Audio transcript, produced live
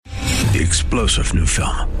The explosive new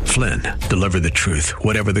film, Flynn, deliver the truth,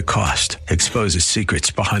 whatever the cost, exposes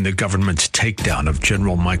secrets behind the government's takedown of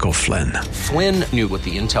General Michael Flynn. Flynn knew what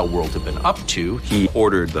the intel world had been up to. He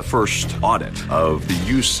ordered the first audit of the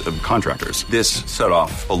use of contractors. This set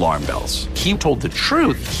off alarm bells. He told the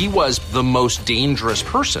truth. He was the most dangerous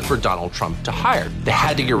person for Donald Trump to hire. They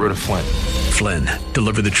had to get rid of Flynn. Flynn,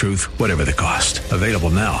 deliver the truth, whatever the cost. Available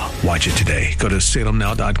now. Watch it today. Go to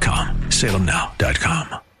salemnow.com.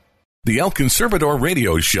 salemnow.com. The El Conservador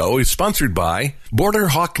radio show is sponsored by Border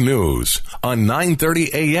Hawk News on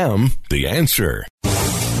 9:30 a.m. The Answer.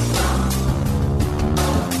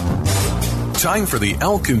 Time for the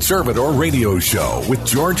El Conservador radio show with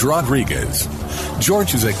George Rodriguez.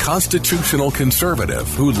 George is a constitutional conservative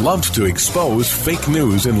who loves to expose fake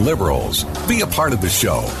news and liberals. Be a part of the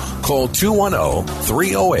show. Call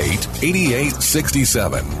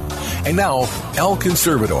 210-308-8867. And now, El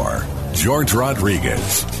Conservador, George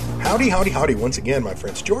Rodriguez. Howdy, howdy, howdy once again, my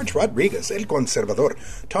friends. George Rodriguez, El Conservador,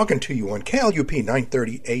 talking to you on KLUP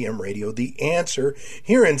 930 AM radio, The Answer,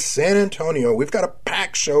 here in San Antonio. We've got a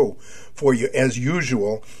packed show for you, as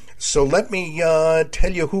usual. So let me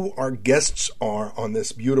tell you who our guests are on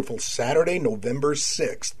this beautiful Saturday, November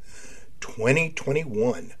 6th,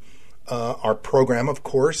 2021. Our program, of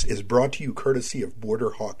course, is brought to you courtesy of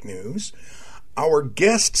Border Hawk News. Our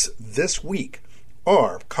guests this week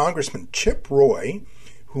are Congressman Chip Roy,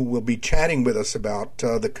 who will be chatting with us about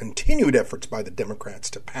the continued efforts by the Democrats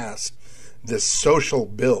to pass this social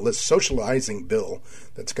bill, this socializing bill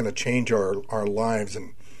that's going to change our lives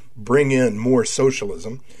and bring in more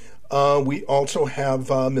socialism. We also have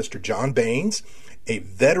Mr. John Baines, a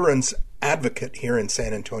veterans advocate here in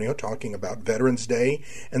San Antonio, talking about Veterans Day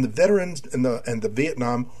and the veterans and the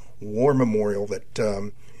Vietnam War Memorial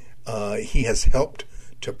that he has helped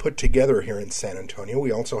to put together here in San Antonio.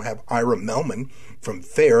 We also have Ira Melman from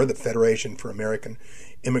FAIR, the Federation for American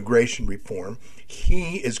Immigration Reform.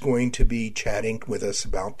 He is going to be chatting with us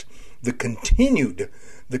about the continued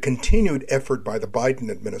effort by the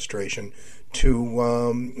Biden administration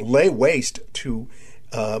to lay waste to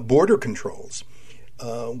border controls.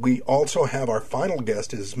 We also have our final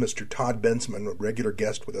guest is Mr. Todd Bensman, a regular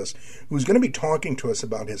guest with us, who's going to be talking to us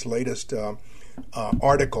about his latest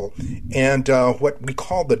article and what we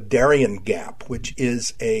call the Darien Gap, which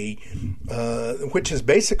is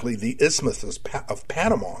basically the Isthmus of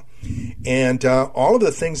Panama, and all of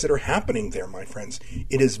the things that are happening there, my friends.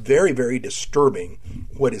 It is very, very disturbing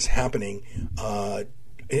what is happening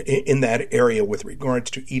in that area with regards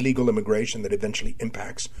to illegal immigration that eventually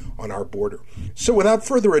impacts on our border. So without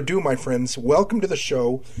further ado, my friends, welcome to the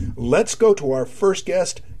show. Let's go to our first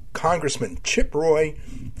guest, Congressman Chip Roy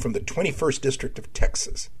from the 21st District of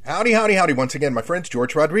Texas. Howdy, howdy, howdy once again, my friends.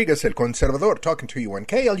 George Rodriguez, El Conservador, talking to you on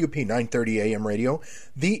KLUP 930 AM radio,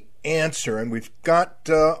 The Answer. And we've got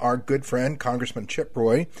our good friend, Congressman Chip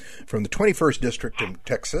Roy from the 21st District of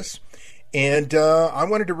Texas. And I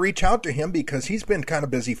wanted to reach out to him because he's been kind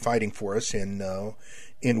of busy fighting for us in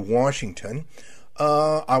Washington.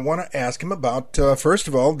 I want to ask him about, first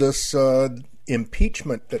of all, this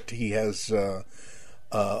impeachment that he has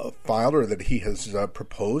filed, or that he has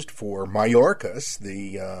proposed for Mayorkas,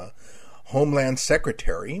 the Homeland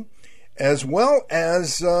Secretary, as well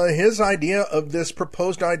as his idea of this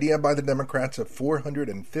proposed idea by the Democrats of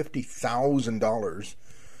 $450,000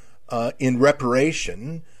 in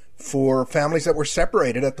reparation for families that were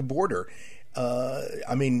separated at the border. I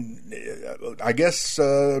guess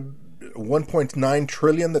 $1.9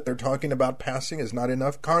 trillion that they're talking about passing is not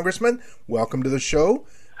enough. Congressman, welcome to the show.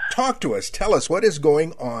 Talk to us. Tell us what is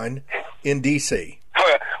going on in D.C.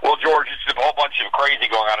 Well, George, it's a whole bunch of crazy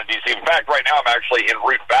going on in D.C. In fact, right now I'm actually en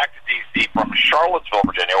route back to D.C. from Charlottesville,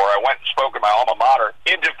 Virginia, where I went and spoke at my alma mater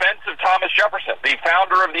in defense of Thomas Jefferson, the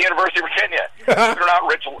founder of the University of Virginia. Believe it or not,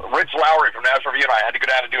 Rich Lowry from National Review and I had to go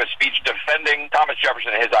down and do a speech defending Thomas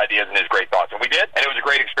Jefferson and his ideas and his great thoughts. And we did, and it was a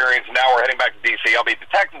great experience. Now we're heading back to D.C. I'll be at the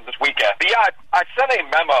Texans this weekend. But yeah, I sent a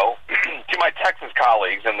memo to my Texas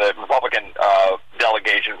colleagues and the Republican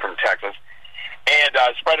delegation from Texas, and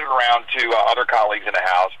spread it around to other colleagues in the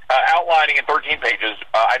House, outlining in 13 pages,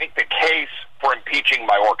 I think, the case for impeaching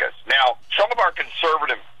Mayorkas. Now, some of our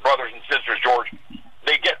conservative brothers and sisters, George,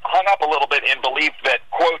 they get hung up a little bit in belief that,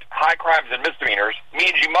 quote, high crimes and misdemeanors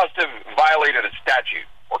means you must have violated a statute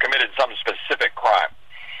or committed some specific crime.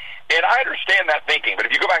 And I understand that thinking, but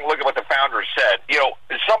if you go back and look at what the founders said,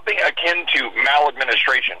 something akin to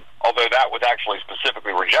maladministration, although that was actually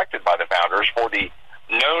specifically rejected by the founders for the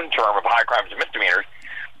known term of high crimes and misdemeanors,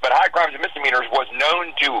 but high crimes and misdemeanors was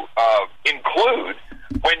known to include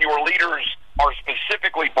when your leaders are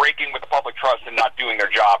specifically breaking with the public trust and not doing their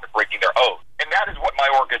job and breaking their oath. And that is what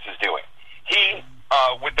Mayorkas Rodriguez is doing. He,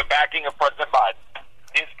 with the backing of President Biden,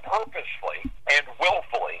 is purposefully and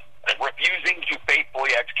willfully refusing to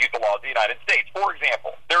faithfully execute the laws of the United States. For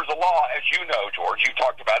example, there's a law, as you know, George, you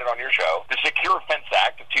talked about it on your show, the Secure Fence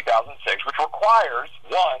Act of 2006, which requires,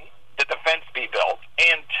 one, that the fence be built,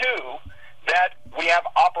 and two, that we have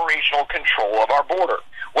operational control of our border.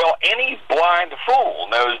 Well, any blind fool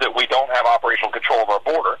knows that we don't have operational control of our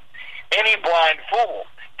border. Any blind fool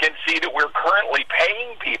can see that we're currently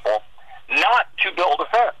paying people not to build a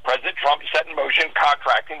fence. President Trump set in motion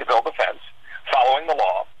contracting to build a fence, following the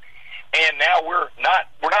law. And now we're not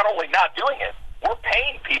only not doing it, we're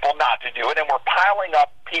paying people not to do it, and we're piling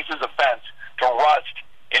up pieces of fence to rust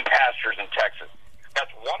in pastures in Texas.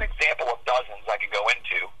 That's one example of dozens I could go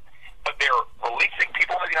into. But they're releasing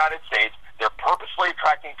people in the United States. They're purposely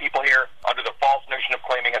attracting people here under the false notion of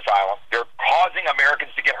claiming asylum. They're causing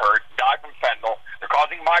Americans to get hurt, die from fentanyl. They're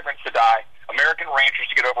causing migrants to die, American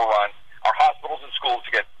ranchers to get overrun, our hospitals and schools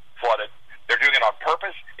to get flooded. They're doing it on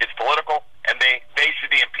purpose. It's political, and they should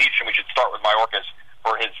be impeached, and we should start with Mayorkas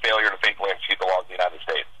for his failure to faithfully execute the laws of the United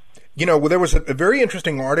States. You know, there was a very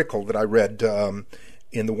interesting article that I read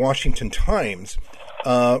in the Washington Times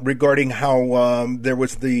regarding how there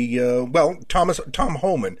was Tom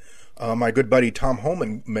Homan, my good buddy Tom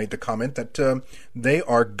Homan, made the comment that they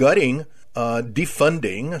are gutting,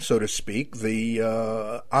 defunding, so to speak,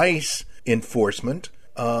 the ICE enforcement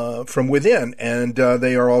from within, and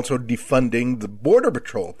they are also defunding the Border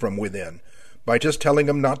Patrol from within by just telling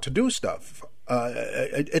them not to do stuff.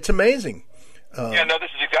 It's amazing.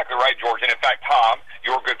 This is exactly right, George. And in fact, Tom,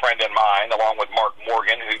 your good friend and mine, along with Mark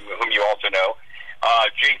Morgan, whom you also know,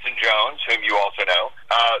 Jason Jones, whom you also know,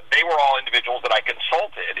 they were all individuals that I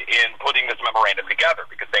consulted in putting this memorandum together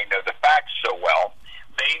because they know the facts so well.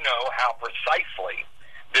 They know how precisely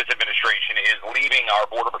this administration is leaving our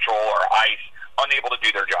Border Patrol or ICE unable to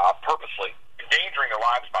do their job purposely, endangering their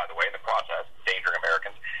lives, by the way, in the process, endangering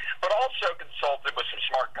Americans, but also consulted with some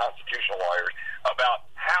smart constitutional lawyers about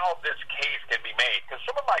how this case can be made. Because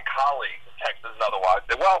some of my colleagues in Texas and otherwise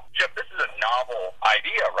said, well, Chip, this is a novel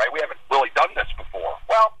idea, right? We haven't really done this before.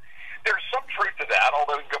 Well, there's some truth to that,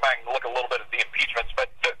 although we can go back and look a little bit at the impeachments. But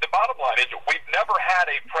the bottom line is we've never had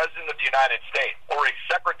a president of the United States or a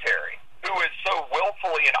secretary who is so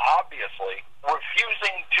willfully and obviously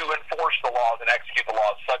refusing to enforce the laws and execute the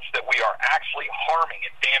laws such that we are actually harming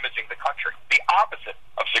and damaging the country, the opposite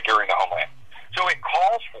of securing the homeland. So it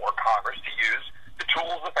calls for Congress to use the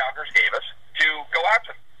tools the founders gave us to go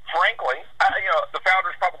after them. Frankly, the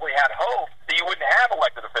founders probably had hope that you wouldn't have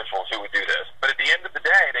elected officials who would do this. But at the end of the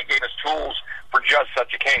day, they gave us tools for just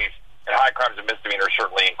such a case. And high crimes and misdemeanors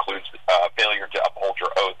certainly includes failure to uphold your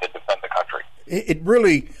oath and defend the country. It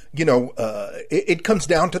really, it comes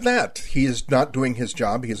down to that. He is not doing his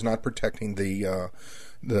job. He is not protecting the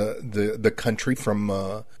country from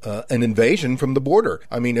an invasion from the border.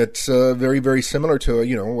 I mean, it's very, very similar to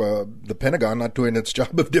the Pentagon not doing its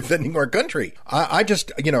job of defending our country. I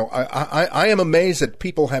am amazed that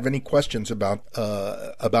people have any questions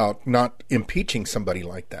about not impeaching somebody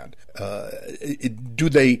like that. Do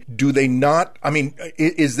they not? I mean,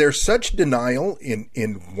 is there such denial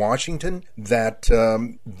in Washington that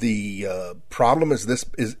the problem is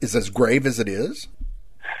as grave as it is?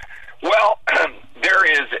 Well, there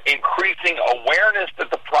is increasing awareness that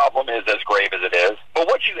the problem is as grave as it is. But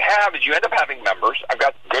what you have is you end up having members, I've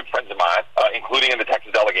got good friends of mine, including in the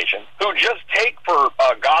Texas delegation, who just take for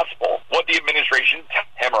gospel what the administration tells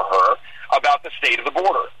him or her about the state of the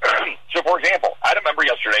border. So, for example, I had a member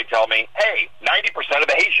yesterday tell me, hey, 90% of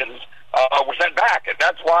the Haitians were sent back, and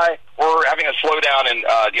that's why we're having a slowdown and,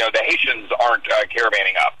 the Haitians aren't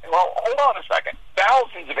caravanning up. Well, hold on a second.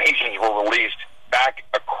 Thousands of Haitians were released back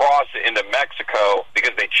across into Mexico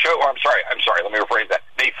because they I'm sorry, let me rephrase that.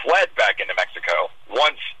 They fled back into Mexico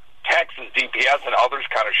once Texas DPS and others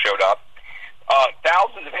kind of showed up.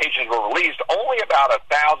 Thousands of Haitians were released. Only about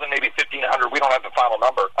 1,000, maybe 1,500, we don't have the final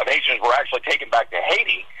number, of Haitians were actually taken back to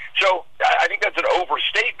Haiti. So I think that's an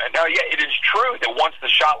overstatement. Now, yeah, it is true that once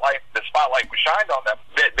the spotlight was shined on them,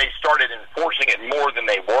 that they started enforcing it more than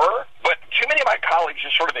they were. But too many of my colleagues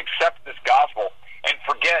just sort of accept this gospel and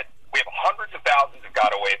forget we have hundreds of thousands of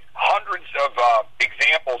gotaways, hundreds of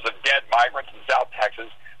examples of dead migrants in South Texas.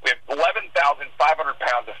 We have 11,500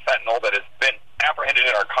 pounds of fentanyl that has been apprehended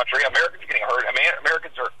in our country. Americans are getting hurt.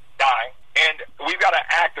 Americans are dying. And we've got to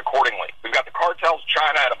act accordingly. We've got the cartels,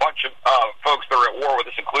 China, and a bunch of folks that are at war with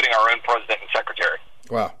us, including our own president and secretary.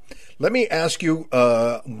 Wow. Let me ask you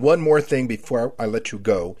one more thing before I let you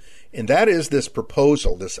go, and that is this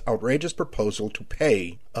proposal, this outrageous proposal to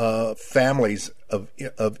pay families of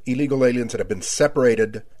illegal aliens that have been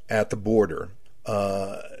separated at the border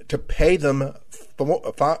to pay them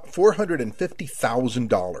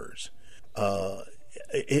 $450,000.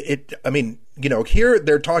 Here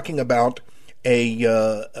they're talking about a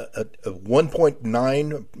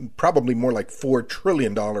 1.9, probably more like $4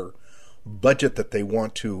 trillion budget that they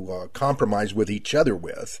want to compromise with each other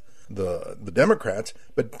with, the Democrats.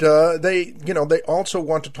 But they also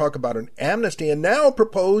want to talk about an amnesty and now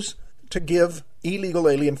propose to give illegal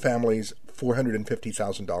alien families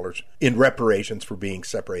 $450,000 in reparations for being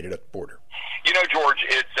separated at the border. George,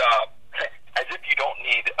 it's as if you don't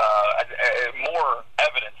need more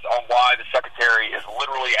evidence on why the Secretary is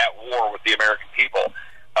literally at war with the American people.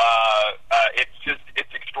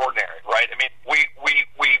 It's extraordinary, right? I mean, we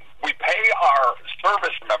pay our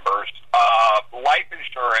service members life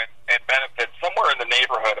insurance and benefits somewhere in the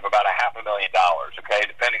neighborhood of about $500,000, okay,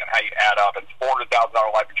 depending on how you add up. It's $400,000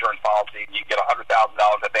 life insurance policy. You get $100,000,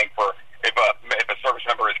 I think, for if a service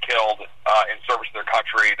member is killed in service to their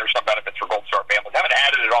country. There's some benefits for Gold Star families. I haven't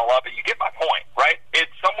added it all up, but you get my point, right? It's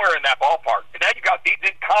somewhere in that ballpark. And now you got these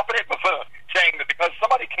incompetent buffoons saying that because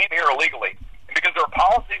somebody came here illegally and because there are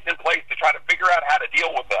policies in place to try to figure out how to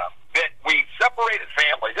deal with them, that we separated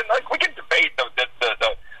families. And we can debate the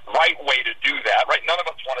right way to do that, right? None of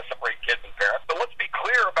us want to separate kids and parents, but let's be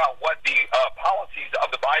clear about what the policies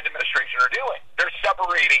of the Biden administration are doing. They're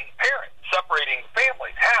separating parents, separating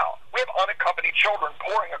families. How? We have unaccompanied children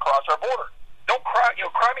pouring across our border. Don't cry me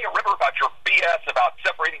a river about your BS about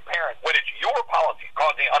separating parents when it's your policy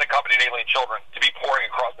causing unaccompanied alien children to be pouring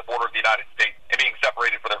across the border of the United States and being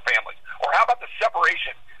separated from their families. Or how about the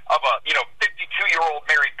separation of a 52-year-old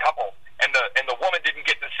married couple and the woman didn't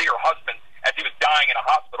get to see her husband as he was dying in a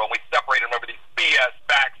hospital, and we separated him over these BS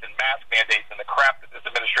facts and mask mandates and the crap that this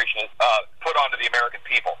administration has put onto the American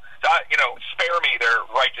people. So, spare me their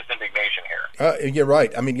righteous indignation here. You're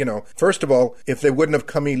right. I mean, first of all, if they wouldn't have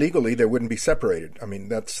come illegally, they wouldn't be separated. I mean,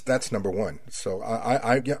 that's number one. So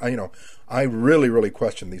I really, really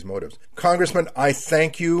question these motives. Congressman, I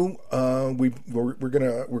thank you.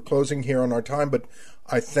 We're closing here on our time, but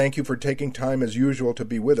I thank you for taking time as usual to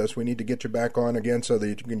be with us. We need to get you back on again so that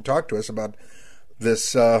you can talk to us about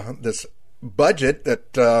this budget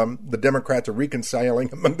that the Democrats are reconciling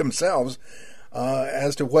among themselves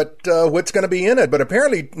as to what's going to be in it. But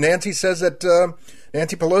apparently Nancy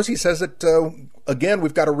Pelosi says that again,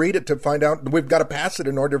 we've got to read it to find out. We've got to pass it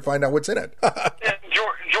in order to find out what's in it.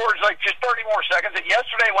 George, like just 30 more seconds.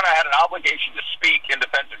 Yesterday, when I had an obligation to speak in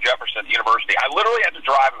defense of Jefferson University, I literally had to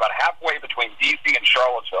drive about halfway between D.C. and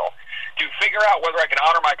Charlottesville to figure out whether I could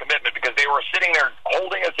honor my commitment, because they were sitting there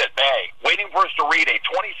holding us at bay, waiting for us to read a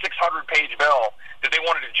 2,600-page bill that they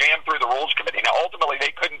wanted to jam through the Rules Committee. Now, ultimately,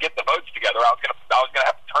 they couldn't get the votes together. I was gonna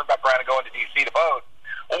have to turn back around and go into D.C. to vote,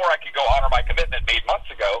 or I could go honor my commitment made months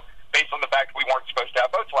ago based on the fact we weren't supposed to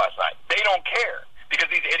have votes last night. They don't care because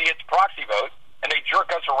these idiots proxy vote, and they jerk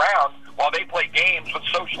us around while they play games with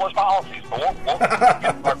socialist policies. But we'll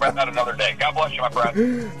talk about that another day. God bless you, my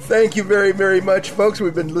friend. Thank you very, very much, folks.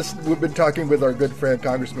 We've been talking with our good friend,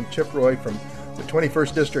 Congressman Chip Roy from the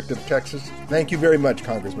 21st District of Texas. Thank you very much,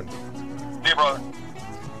 Congressman. See you, brother.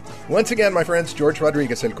 Once again, my friends, George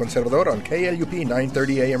Rodriguez, El Conservador on KLUP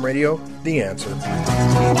 930 AM Radio, The Answer.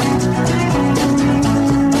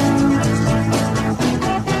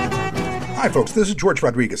 Hi, folks. This is George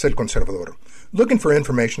Rodriguez, El Conservador. Looking for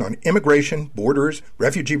information on immigration, borders,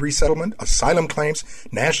 refugee resettlement, asylum claims,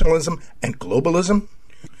 nationalism, and globalism?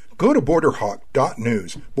 Go to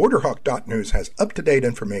BorderHawk.news. BorderHawk.news has up-to-date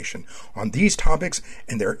information on these topics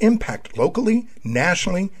and their impact locally,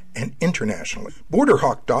 nationally, and internationally.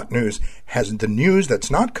 BorderHawk.news has the news that's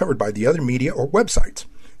not covered by the other media or websites.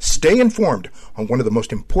 Stay informed on one of the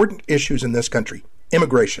most important issues in this country,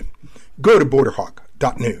 immigration. Go to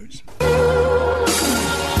BorderHawk.news.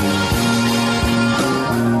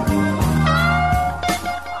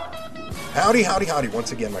 Howdy, howdy, howdy.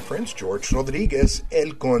 Once again, my friends, George Rodriguez,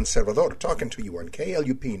 El Conservador, talking to you on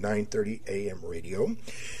KLUP 930 AM radio.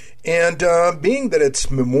 And being that it's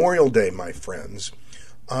Memorial Day, my friends,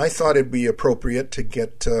 I thought it'd be appropriate to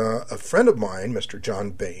get a friend of mine, Mr.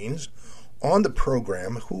 John Baines, on the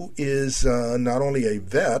program, who is not only a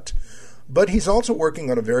vet, but he's also working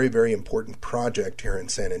on a very, very important project here in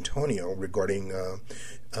San Antonio regarding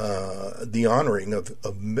the honoring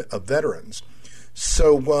of veterans.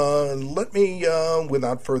 So let me,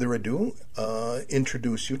 without further ado,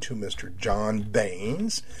 introduce you to Mr. John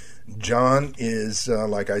Baines. John is,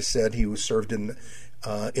 like I said, he was served in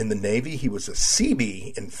the Navy. He was a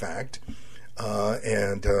Seabee, in fact,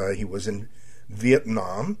 and he was in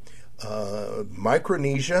Vietnam,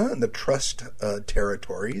 Micronesia, and the Trust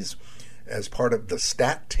Territories as part of the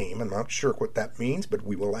STAT team. I'm not sure what that means, but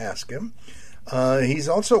we will ask him. He's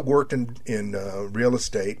also worked in real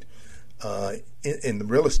estate, in the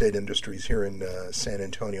real estate industries here in San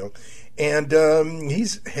Antonio, and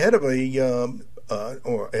he's head of a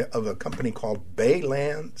company called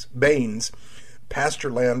Baines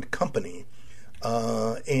Pasture-Land Company,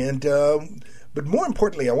 but more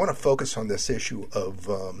importantly, I want to focus on this issue of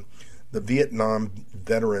the Vietnam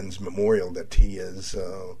Veterans Memorial that he is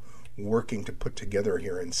working to put together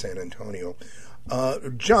here in San Antonio.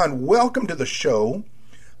 John, welcome to the show.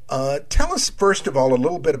 Tell us, first of all, a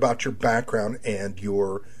little bit about your background and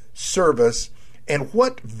your service and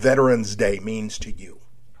what Veterans Day means to you.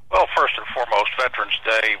 Well, first and foremost, Veterans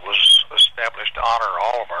Day was established to honor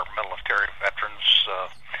all of our military veterans,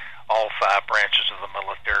 all 5 branches of the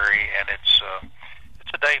military, and it's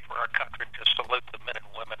a day for our country to salute the men and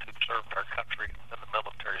women who served our country in the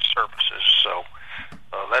military services. So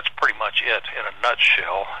that's pretty much it in a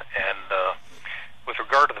nutshell. And with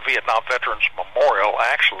regard to the Vietnam Veterans Memorial,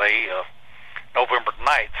 actually, November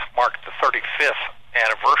 9th marked the 35th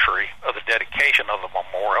anniversary of the dedication of the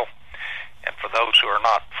memorial. And for those who are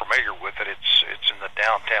not familiar with it, it's in the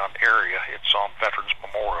downtown area. It's on Veterans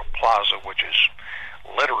Memorial Plaza, which is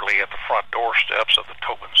literally at the front doorsteps of the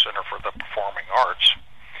Tobin Center for the Performing Arts.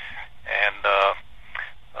 And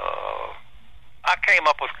I came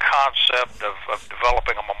up with the concept of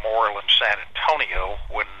developing a memorial in San Antonio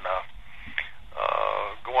when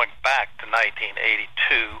going back to 1982,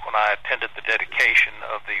 when I attended the dedication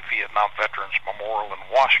of the Vietnam Veterans Memorial in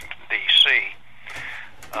Washington, D.C.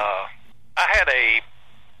 I had a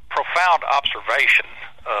profound observation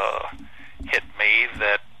hit me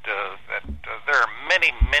that there are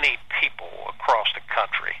many, many people across the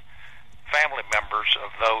country, family members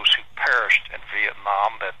of those who perished in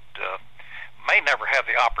Vietnam, that may never have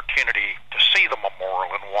the opportunity to see the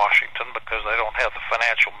memorial in Washington because they don't have the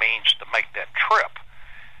financial means to make that trip.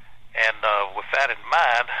 And with that in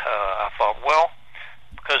mind, I thought, well,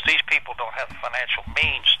 because these people don't have the financial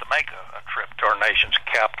means to make a trip to our nation's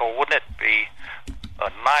capital, wouldn't it be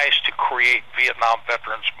nice to create Vietnam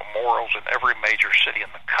Veterans Memorials in every major city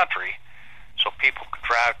in the country so people could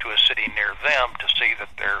drive to a city near them to see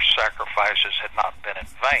that their sacrifices had not been in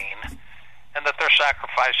vain and that their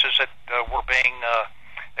sacrifices were being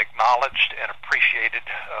acknowledged and appreciated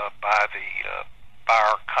by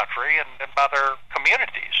our country and by their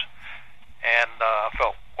communities. And I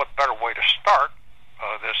felt, what better way to start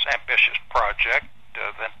this ambitious project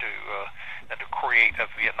than to create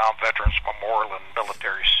a Vietnam Veterans Memorial in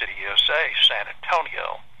Military City, USA, San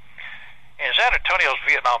Antonio. And San Antonio's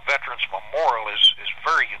Vietnam Veterans Memorial is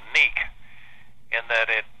very unique in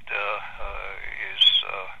that it is,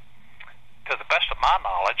 to the best of my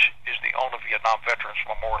knowledge, is the only Vietnam Veterans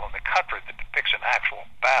Memorial in the country that depicts an actual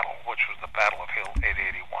battle, which was the Battle of Hill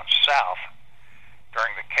 881 South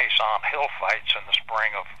during the Quezon San Hill fights in the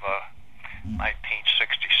spring of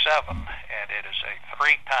 1967, and it is a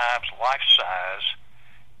 3 times life-size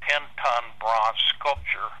 10-ton bronze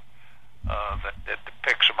sculpture that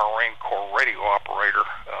depicts a Marine Corps radio operator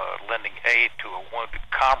lending aid to a wounded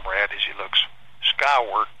comrade as he looks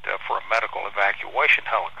skyward for a medical evacuation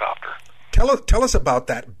helicopter. Tell us about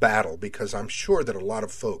that battle, because I'm sure that a lot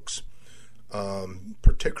of folks,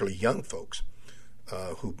 particularly young folks,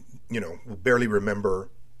 who barely remember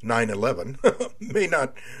 9/11,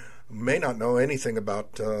 may not know anything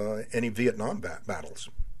about any Vietnam battles.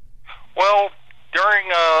 Well, during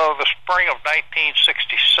the spring of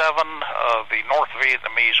 1967, the North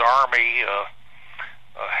Vietnamese Army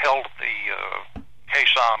held the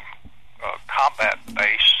Quezon combat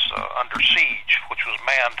base under siege, which was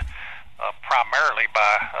manned primarily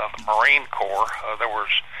by the Marine Corps. There were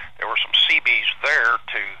some Seabees there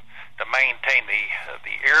to maintain the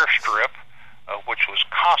airstrip, which was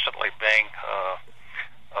constantly being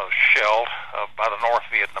shelled by the North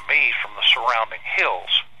Vietnamese from the surrounding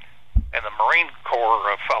hills. And the Marine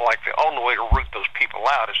Corps felt like the only way to root those people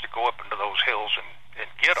out is to go up into those hills and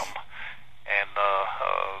get them. And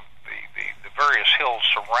the various hills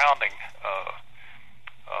surrounding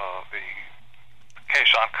the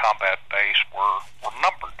Quezon combat base were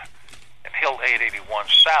numbered. And Hill 881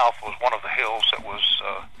 South was one of the hills that was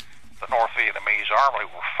the North Vietnamese Army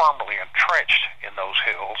were firmly entrenched in those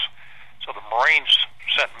hills. So the Marines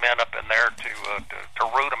sent men up in there to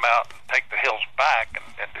root them out and take the hills back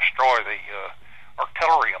and destroy the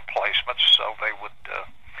artillery emplacements, so they would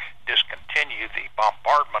discontinue the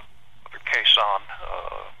bombardment of the Quezon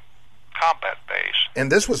combat base.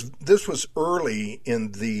 And this was early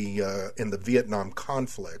in the Vietnam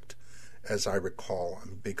conflict, as I recall,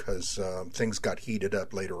 because things got heated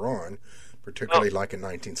up later on, particularly like in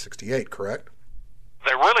 1968, correct?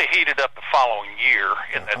 they really heated up the following year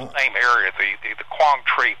in that same area, the Quang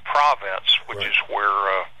Tri province, which is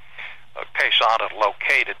where Quezon is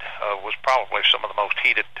located, was probably some of the most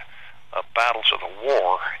heated battles of the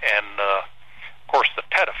war. And of course, the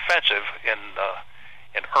Tet Offensive in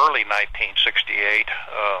early 1968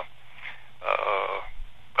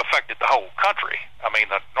 affected the whole country. I mean,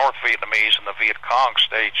 the North Vietnamese and the Viet Cong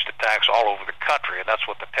staged attacks all over the country, and that's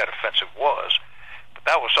what the Tet Offensive was. But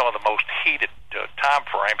that was some of the most heated time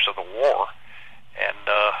frames of the war, and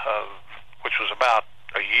which was about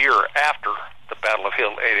a year after the Battle of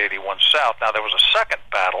Hill 881 South. Now, there was a second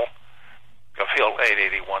battle of Hill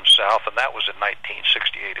 881 South, and that was in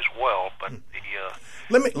 1968 as well. But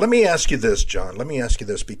let me ask you this, John. Let me ask you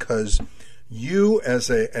this, because you, as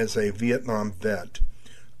a Vietnam vet,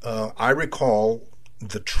 I recall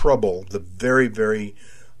the trouble, the very, very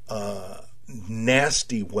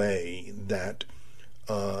nasty way that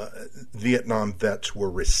Vietnam vets were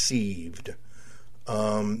received,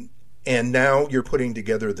 and now you're putting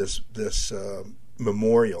together this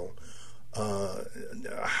memorial.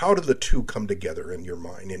 How do the two come together in your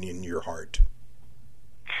mind and in your heart?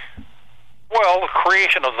 Well, the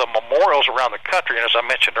creation of the memorials around the country, and as I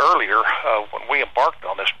mentioned earlier, when we embarked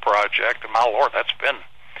on this project, and my Lord,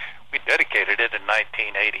 we dedicated it in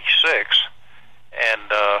 1986,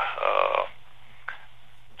 and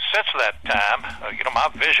since that time, my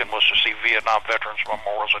vision was to see Vietnam veterans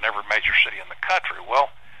memorials in every major city in the country.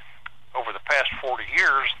 Well, over the past 40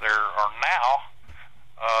 years, there are now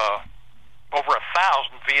over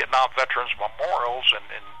 1,000 Vietnam veterans memorials in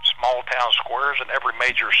small town squares in every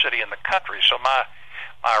major city in the country. So my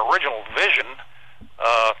original vision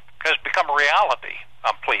has become a reality,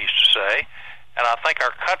 I'm pleased to say, and I think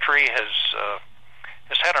our country has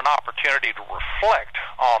had an opportunity to reflect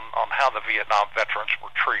on how the Vietnam veterans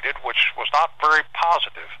were treated, which was not very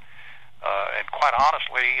positive. And quite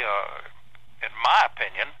honestly, in my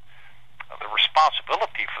opinion, the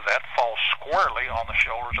responsibility for that falls squarely on the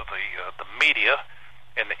shoulders of the media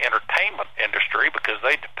and the entertainment industry, because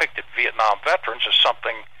they depicted Vietnam veterans as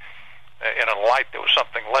something in a light that was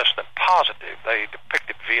something less than positive. They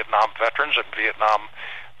depicted Vietnam veterans and Vietnam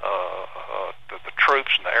the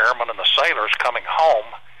troops and the airmen and the sailors coming home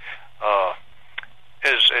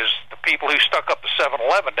as the people who stuck up the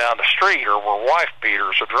 7-Eleven down the street, or were wife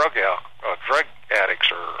beaters, or drug addicts,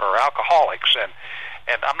 or alcoholics. And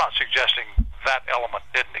I'm not suggesting that element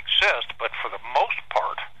didn't exist, but for the most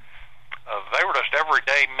part, they were just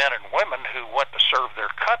everyday men and women who went to serve their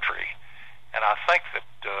country. And I think that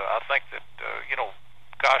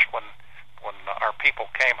gosh, when our people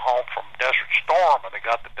came home from Desert Storm and they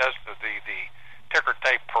got the ticker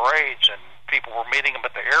tape parades and people were meeting them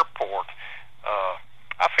at the airport,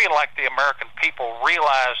 I feel like the American people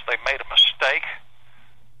realized they made a mistake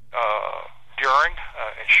during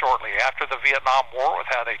and shortly after the Vietnam War with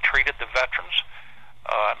how they treated the veterans,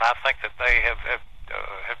 and I think that they have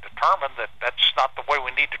determined that that's not the way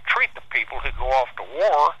we need to treat the people who go off to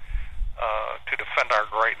war to defend our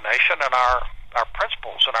great nation and our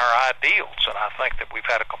principles and our ideals. And I think that we've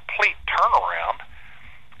had a complete turnaround.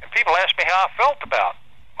 And people ask me how I felt about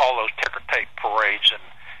all those ticker tape parades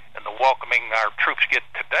and the welcoming our troops get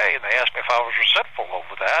today, and they asked me if I was resentful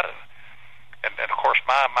over that. And of course,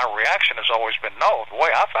 my reaction has always been no. The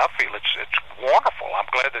way I feel, it's wonderful. I'm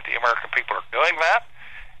glad that the American people are doing that,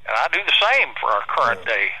 and I do the same for our current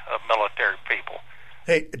day military people.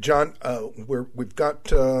 Hey, John, we've got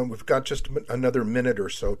just another minute or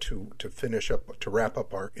so to finish up, to wrap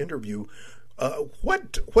up our interview.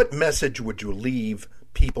 What message would you leave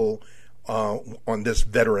people on this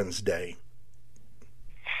Veterans Day?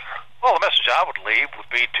 Well, the message I would leave would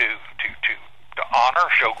be to honor,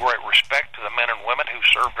 show great respect to the men and women who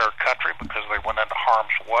served their country, because they went into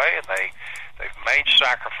harm's way and they've made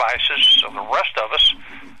sacrifices so the rest of us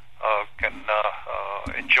can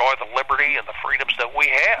enjoy the liberty and the freedoms that we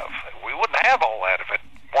have. We wouldn't have all that if it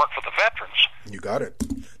weren't for the veterans. You got it.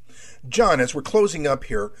 John, as we're closing up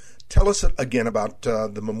here, tell us again about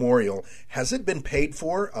the memorial. Has it been paid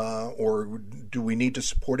for, or do we need to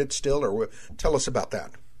support it still? Or tell us about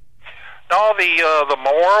that. No, the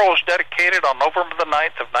memorial was dedicated on November the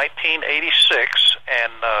 9th of 1986,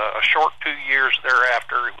 and a short 2 years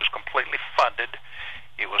thereafter, it was completely funded.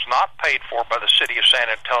 It was not paid for by the city of San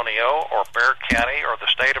Antonio or Bexar County or the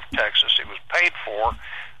state of Texas. It was paid for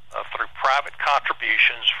through private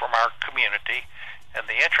contributions from our community. And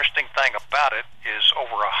the interesting thing about it is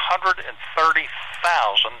over 130,000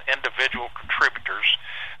 individual contributors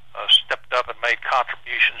stepped up and made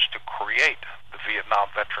contributions to create the Vietnam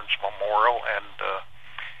Veterans Memorial and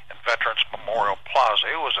Veterans Memorial Plaza.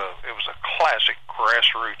 It was a classic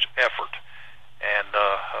grassroots effort, and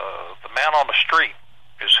the man on the street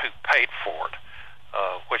is who paid for it,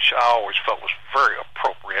 which I always felt was very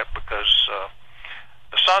appropriate, because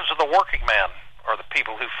the sons of the working man are the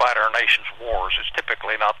people who fight our nation's wars. It's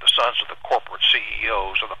typically not the sons of the corporate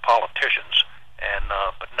CEOs or the politicians. And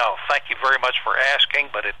but no, thank you very much for asking.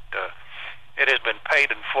 But it has been paid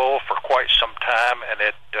in full for quite some time, and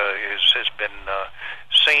it has been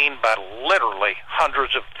seen by literally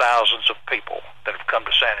hundreds of thousands of people that have come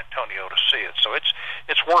to San Antonio to see it. So it's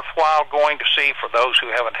worthwhile going to see for those who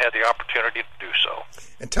haven't had the opportunity to do so.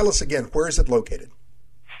 And tell us again, where is it located?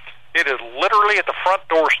 It is literally at the front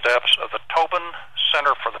doorsteps of the Tobin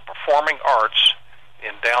Center for the Performing Arts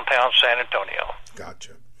in downtown San Antonio.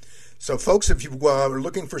 Gotcha. So, folks, if you are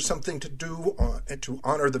looking for something to do to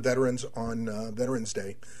honor the veterans on Veterans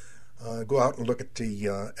Day, go out and look at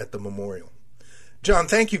the memorial. John,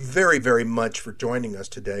 thank you very, very much for joining us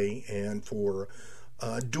today and for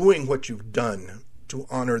doing what you've done to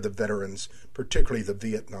honor the veterans, particularly the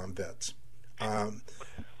Vietnam vets. Well,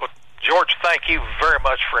 George, thank you very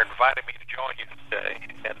much for inviting me to join you today.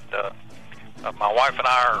 And my wife and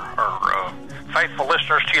I are faithful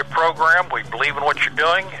listeners to your program. We believe in what you're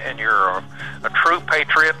doing, and you're a true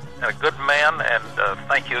patriot and a good man. And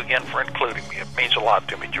thank you again for including me. It means a lot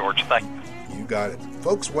to me, George. Thank you. You got it.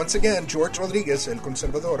 Folks, once again, George Rodriguez, El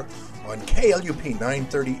Conservador, on KLUP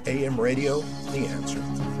 930 AM Radio, The Answer.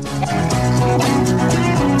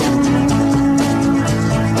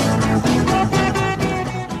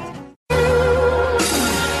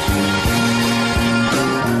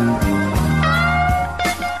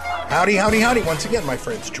 Howdy, howdy, howdy. Once again, my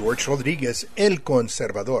friends, George Rodriguez, El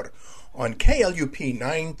Conservador, on KLUP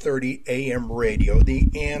 930 AM Radio, The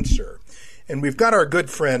Answer. And we've got our good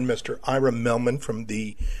friend, Mr. Ira Melman from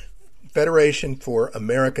the Federation for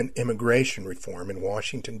American Immigration Reform in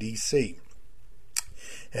Washington, D.C.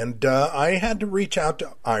 And I had to reach out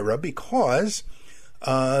to Ira because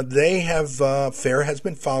FAIR has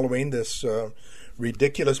been following this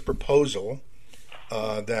ridiculous proposal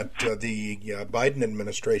that the Biden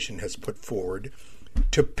administration has put forward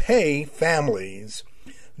to pay families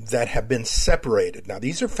that have been separated. Now,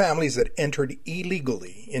 these are families that entered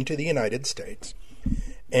illegally into the United States.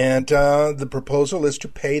 And the proposal is to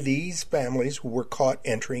pay these families who were caught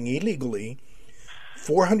entering illegally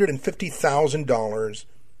 $450,000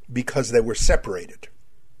 because they were separated.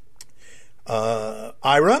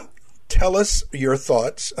 Ira, tell us your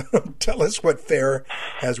thoughts. Tell us what FAIR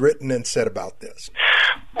has written and said about this.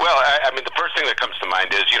 Well, I mean, the first thing that comes to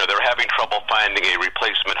mind is, they're having trouble finding a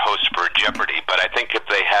replacement host for Jeopardy. But I think if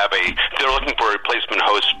they're looking for a replacement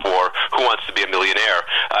host for Who Wants to Be a Millionaire,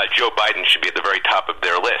 Joe Biden should be at the very top of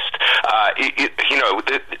their list.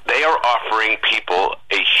 They are offering people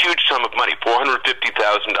a huge sum of money, $450,000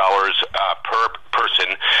 per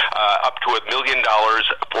person, up to $1 million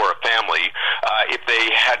for a family, if they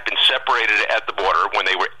had been separated at the border when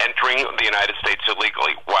they were entering the United States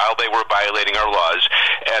illegally while they were violating our laws,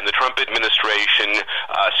 and the Trump administration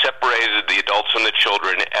separated the adults and the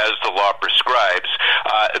children as the law prescribes.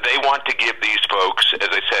 They want to give these folks, as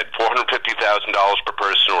I said, $450,000 per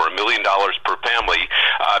person or $1 million per family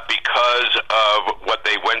because of what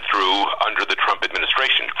they went through under the Trump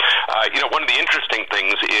administration. One of the interesting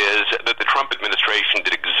things is that the Trump administration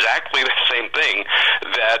did exactly the same thing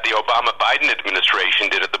that the Obama-Biden administration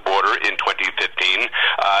did at the border in 2015.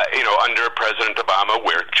 Under President Obama,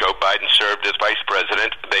 where Joe Biden served as vice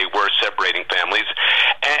president, they were separating families.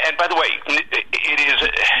 And by the way, it is a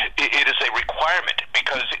requirement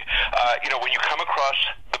because, when you come across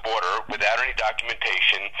the border without any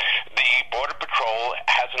documentation, the Border Patrol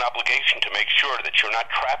has an obligation to make sure that you're not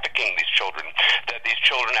trafficking these children, that these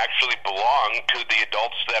children actually belong to the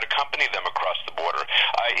adults that accompany them across the border.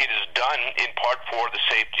 It is done in part for the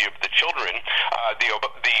safety of the children. The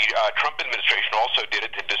Trump administration also did it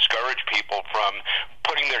to discourage people from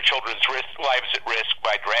putting their children's lives at risk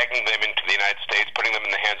by dragging them into the United States, putting them in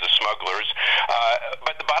the hands of smugglers.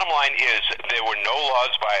 But the bottom line is there were no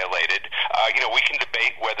laws violated. We can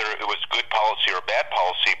debate whether it was good policy or bad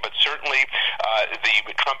policy, but certainly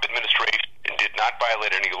the Trump administration did not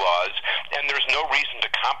violate any laws, and there's no reason to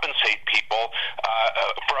compensate people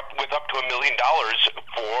with up to $1 million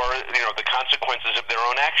for the consequences of their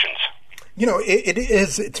own actions.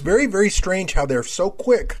 It's very, very strange how they're so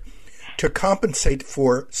quick to compensate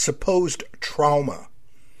for supposed trauma.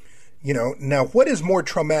 Now what is more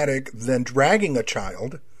traumatic than dragging a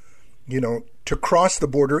child, to cross the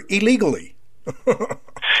border illegally?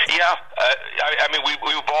 Yeah, I mean,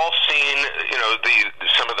 we've all seen,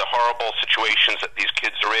 some of the horrible situations that these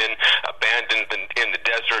kids are in, abandoned in the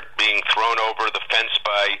desert, being thrown over the fence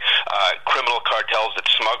by criminal cartels that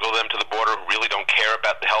smuggle them to the border, who really don't care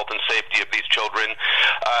about the health and safety of these children.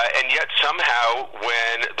 And yet somehow,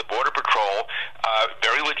 when the Border Patrol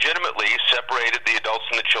very legitimately separated the adults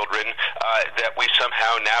and the children, that we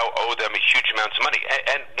somehow now owe them huge amounts of money.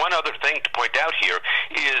 And one other thing to point out here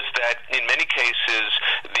is that in many cases,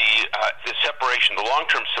 the separation, the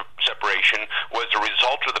long-term separation, was a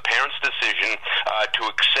result of the parents' decision to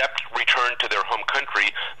accept return to their home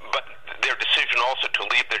country, but their decision also to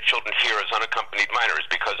leave their children here as unaccompanied minors,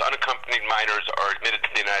 because unaccompanied minors are admitted to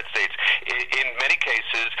the United States. In many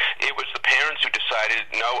cases, it was the parents who decided,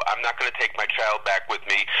 no, I'm not going to take my child back with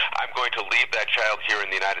me. I'm going to leave that child here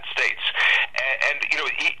in the United States. And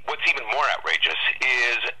what's even more outrageous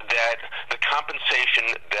is that the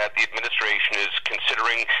compensation that the administration is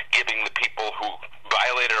considering giving the people who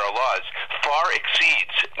violated our laws far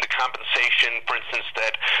exceeds the compensation, for instance,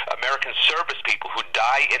 that American service people who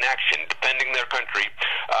die in action defending their country,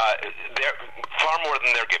 they're far more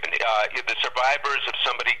than they're given. The survivors of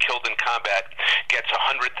somebody killed in combat gets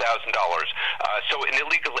 $100,000. So an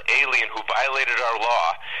illegal alien who violated our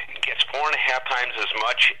law gets 4.5 times as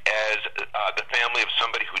much as the family of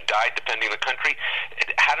somebody who died defending the country.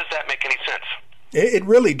 How does that make any sense? It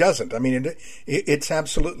really doesn't. I mean, it's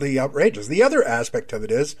absolutely outrageous. The other aspect of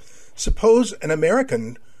it is, suppose an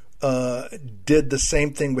American did the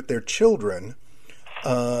same thing with their children,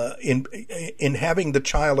 in having the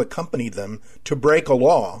child accompany them to break a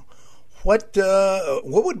law. What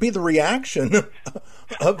would be the reaction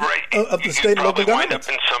of the state and local governments? Wind up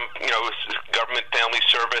in some government family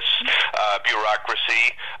service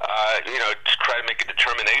bureaucracy, to try to make a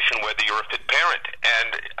determination whether you're a fit parent. And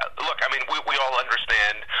look, I mean, we all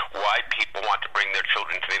understand why people want to bring their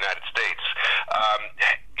children to the United States.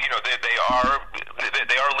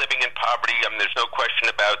 They are living in poverty. I mean, there's no question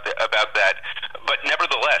about that. But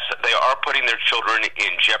nevertheless, they are putting their children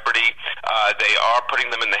in jeopardy. They are putting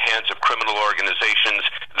them in the hands of criminal organizations.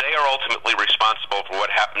 They are ultimately responsible for what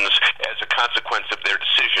happens as a consequence of their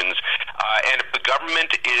decisions. And if the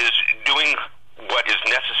government is doing what is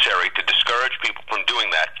necessary to discourage people from doing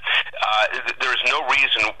that, there is no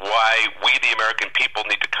reason why we, the American people,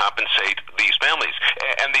 need to compensate these families.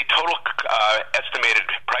 And the total estimated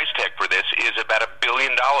price tag for this is about $1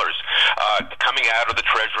 billion coming out of the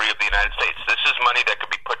Treasury of the United States. This is money that could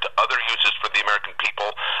be put to other uses for the American people,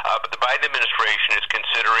 but the Biden administration is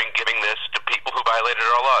considering giving this to people who violated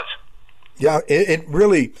our laws. Yeah, it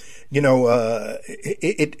really,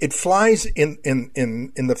 it flies in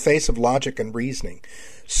the face of logic and reasoning.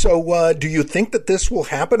 So do you think that this will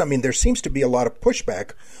happen? I mean, there seems to be a lot of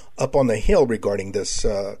pushback up on the Hill regarding this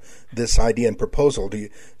idea and proposal. Do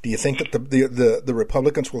you think that the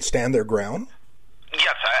Republicans will stand their ground?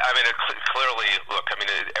 Yes, I mean, clearly, look, I mean,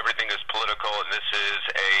 everything is political, and this is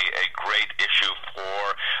a great issue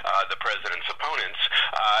for the president's opponents.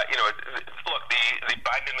 Look, the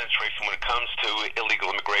Biden administration, when it comes to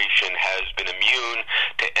illegal immigration, has been immune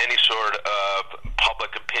to any sort of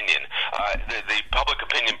public opinion. The public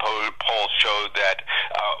opinion polls show that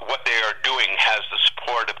what they are doing has the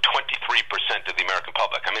support of 23% of the American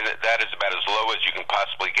public. I mean, that is about as low as you can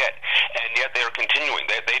possibly get. And yet they are continuing.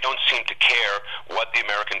 They don't seem to care what the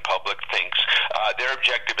American public thinks. Their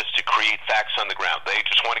objective is to create facts on the ground. They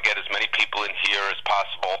just want to get as many people in here as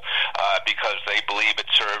possible because they believe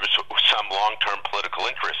it serves some long-term political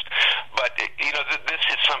interest. But, this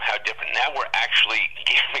is somehow different. Now we're actually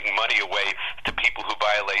giving money away to people who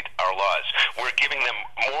violate our laws. We're giving them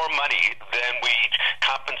more money than we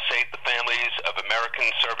compensate the families of American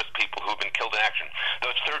service people who've been killed in action.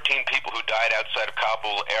 Those 13 people who died outside of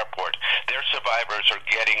Kabul airport, their survivors are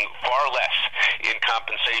getting far less in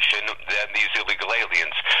compensation than these illegal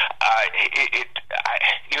aliens.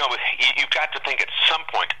 You've got to think at some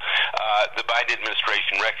point the Biden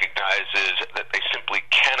administration recognizes that they simply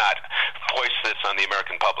cannot foist this on the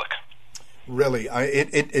American public. Really,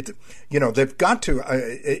 they've got to.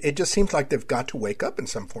 It just seems like they've got to wake up in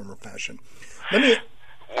some form or fashion.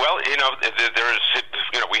 Well,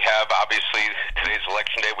 we have, obviously, today's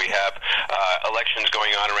election day. We have elections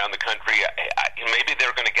going on around the country. Maybe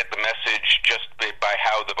they're going to get the message just by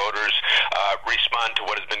how the voters respond to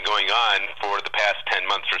what has been going on for the past 10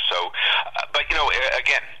 months or so. But,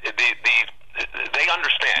 again, they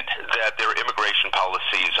understand that their immigration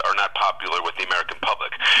policies are not popular with the American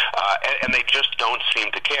public, and they just don't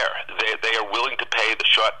seem to care. They are willing to pay the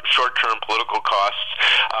short-term political costs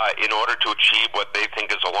in order to achieve what they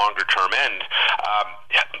think is a longer-term end.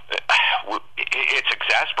 It's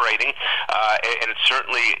exasperating, and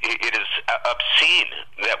it is obscene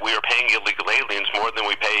that we are paying illegal aliens more than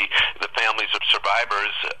we pay the families of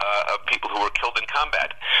survivors of people who were killed in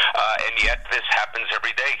combat, and yet this happens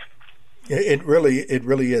every day. It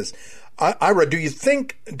really is. Ira, do you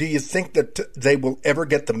think that they will ever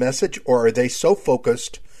get the message, or are they so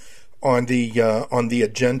focused on the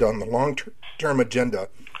agenda, on the long-term agenda,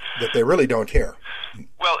 that they really don't care?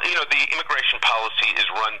 Well, the immigration policy is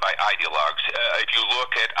run by ideologues. If you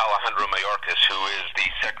look at Alejandro Mayorkas, who is the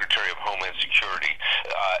Secretary of Homeland Security,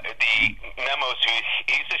 the memos,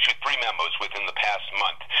 he's issued 3 memos within the past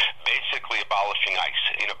month, basically abolishing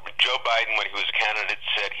ICE. Joe Biden, when he was a candidate,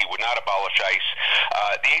 said he would not abolish ICE.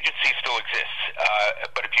 The agency still exists,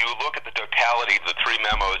 but if you look at the totality of the 3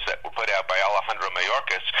 memos that were put out by Alejandro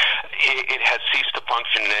Mayorkas, it has ceased to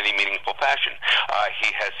function in any meaningful fashion.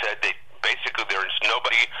 He has said that basically there is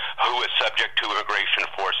nobody who is subject to immigration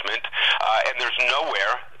enforcement, and there's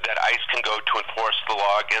nowhere that ICE can go to enforce the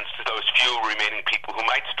law against those few remaining people who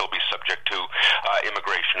might still be subject to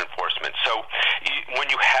immigration enforcement. So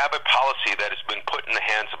when you have a policy that has been put in the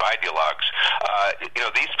hands of ideologues,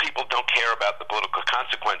 these people don't care about the political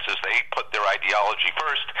consequences. They put their ideology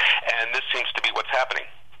first, and this seems to be what's happening.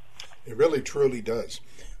 It really, truly does.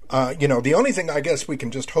 The only thing I guess we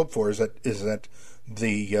can just hope for is that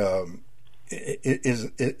the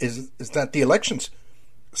elections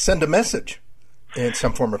send a message in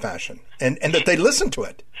some form or fashion, and that they listen to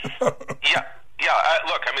it.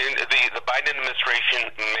 Look, I mean, the Biden administration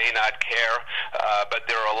may not care, but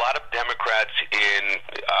there are a lot of Democrats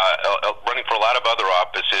running for a lot of other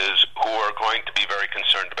offices who are going to be very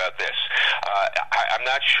concerned about this. I'm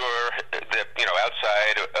not sure that,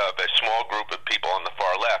 outside of a small group of people on the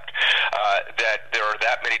far left, that there are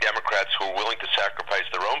that many Democrats who are willing to sacrifice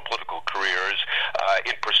their own political careers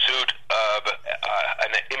in pursuit of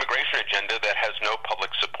an immigration agenda that has no public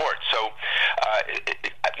support. So,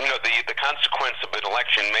 the consequence of an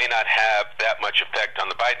election may not have that much effect on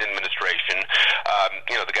the Biden administration.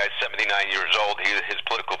 The guy's 79 years old. His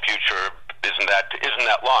political future isn't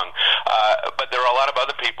that long. But there are a lot of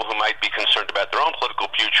other people who might be concerned about their own political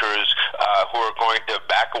futures, who are going to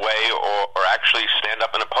back away or actually stand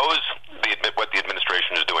up and oppose what the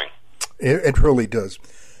administration is doing. It really does.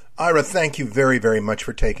 Ira, thank you very, very much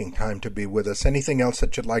for taking time to be with us. Anything else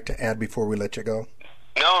that you'd like to add before we let you go?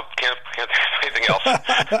 No, can't think of anything else.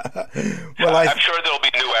 Well, I'm sure there'll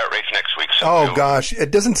be new outrage next week. So gosh,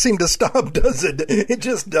 it doesn't seem to stop, does it? It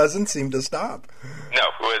just doesn't seem to stop.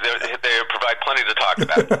 No, they provide plenty to talk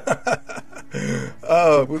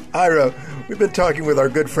about. Ira, we've been talking with our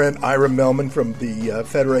good friend Ira Melman from the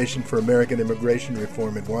Federation for American Immigration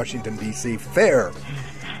Reform in Washington, D.C. FAIR.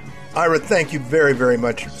 Ira, thank you very, very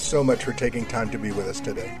much, so much for taking time to be with us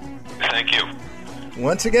today. Thank you.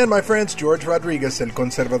 Once again, my friends, George Rodriguez, El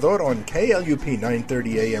Conservador on KLUP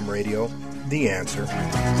 930 AM Radio, The Answer.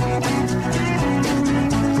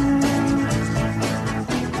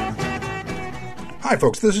 Hi,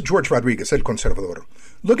 folks. This is George Rodriguez, El Conservador.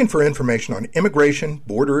 Looking for information on immigration,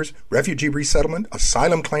 borders, refugee resettlement,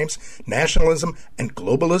 asylum claims, nationalism, and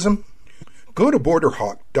globalism? Go to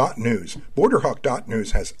BorderHawk.news.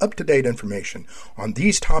 BorderHawk.news has up-to-date information on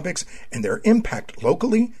these topics and their impact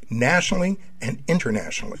locally, nationally, and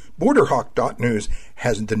internationally. BorderHawk.news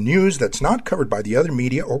has the news that's not covered by the other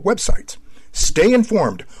media or websites. Stay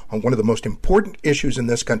informed on one of the most important issues in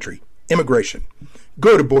this country, immigration.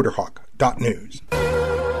 Go to BorderHawk.news.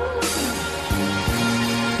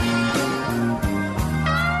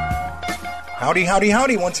 Howdy, howdy,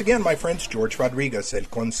 howdy. Once again, my friends, George Rodriguez, El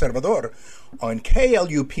Conservador, on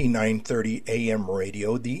KLUP 930 AM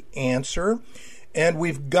Radio, The Answer. And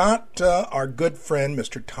we've got our good friend,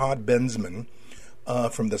 Mr. Todd Bensman,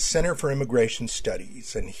 from the Center for Immigration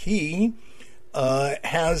Studies. And he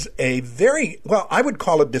has a very, well, I would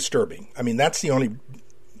call it disturbing. I mean, that's the only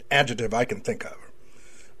adjective I can think of.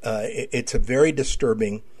 It's a very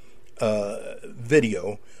disturbing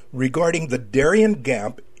video regarding the Darien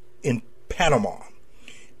Gap in Panama.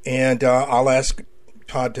 And I'll ask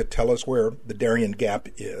Todd to tell us where the Darien Gap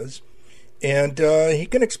is. And he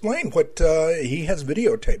can explain what he has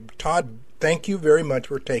videotaped. Todd, thank you very much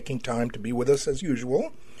for taking time to be with us as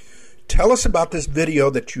usual. Tell us about this video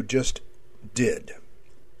that you just did.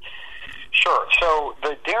 Sure. So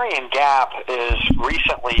the Darien Gap is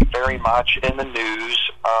recently very much in the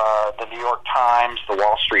news. The New York Times, the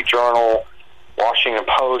Wall Street Journal, Washington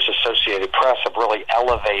Post, Associated Press have really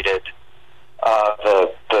elevated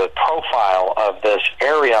the profile of this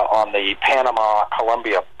area on the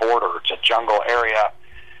Panama-Colombia border. It's a jungle area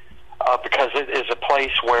because it is a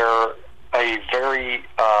place where a very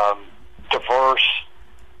diverse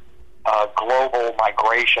global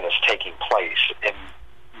migration is taking place in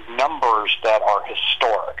numbers that are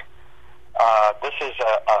historic. This is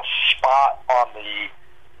a spot on the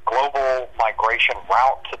global migration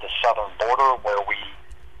route to the southern border where we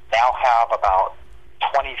now have about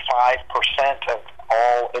 25% of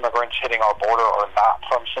all immigrants hitting our border are not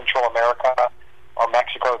from Central America or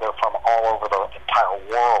Mexico. They're from all over the entire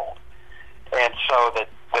world. And so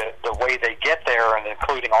the way they get there, and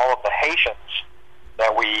including all of the Haitians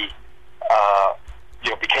that we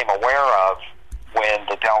became aware of when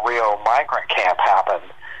the Del Rio migrant camp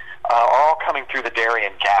happened, are all coming through the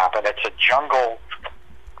Darien Gap, and it's a jungle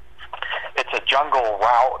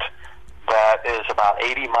route that is about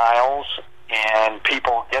 80 miles, and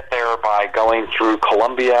people get there by going through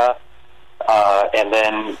Colombia and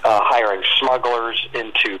then hiring smugglers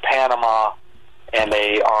into Panama, and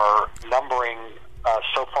they are numbering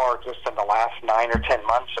so far just in the last 9 or 10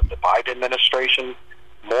 months of the Biden administration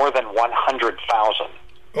more than 100,000.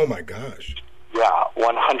 Oh my gosh. Yeah,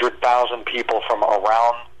 100,000 people from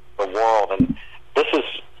around the world. And this is,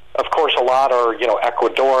 of course, a lot are,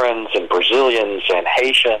 Ecuadorians and Brazilians and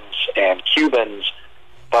Haitians and Cubans,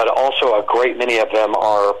 but also a great many of them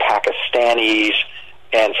are Pakistanis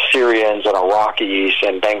and Syrians and Iraqis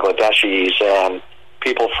and Bangladeshis and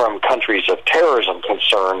people from countries of terrorism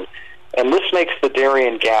concern. And this makes the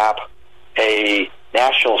Darien Gap a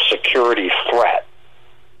national security threat,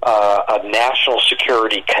 a national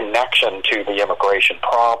security connection to the immigration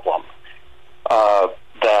problem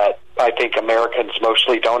that I think Americans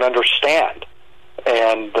mostly don't understand.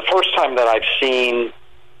 And the first time that I've seen,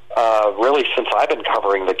 really since I've been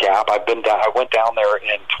covering the Gap, I went down there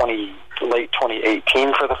in late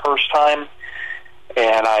 2018 for the first time,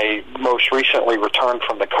 and I most recently returned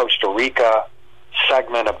from the Costa Rica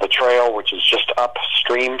segment of the trail, which is just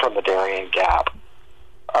upstream from the Darien Gap.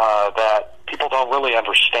 That people don't really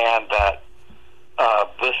understand that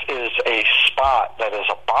this is a spot that is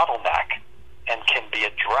a bottleneck and can be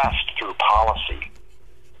addressed through policy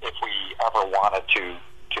if we ever wanted to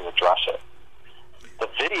address it. The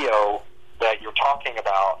video that you're talking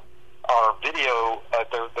about are video,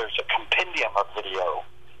 there's a compendium of video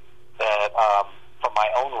that from my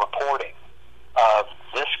own reporting of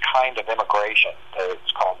this kind of immigration.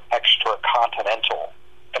 It's called extracontinental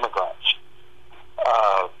immigrants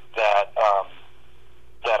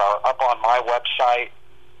that are up on my website,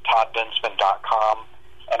 toddbensman.com,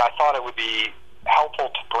 and I thought it would be helpful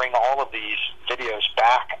to bring all of these videos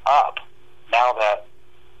back up now that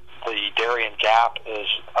the Darien Gap is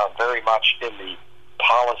very much in the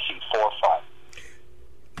policy forefront.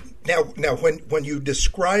 Now, when you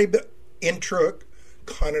describe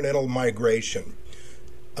intracontinental migration,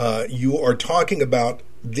 you are talking about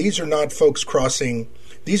these are not folks crossing,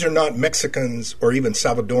 these are not Mexicans or even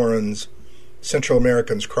Salvadorans, Central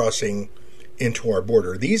Americans crossing into our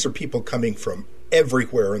border. These are people coming from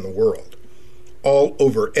everywhere in the world, all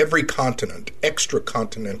over every continent,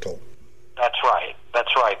 extracontinental. That's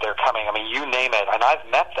right. They're coming. I mean, you name it, and I've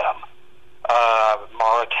met them.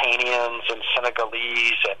 Mauritanians and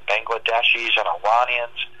Senegalese and Bangladeshis and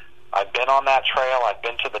Iranians. I've been on that trail. I've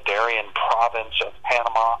been to the Darien province of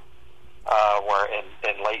Panama, where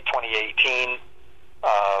in late 2018,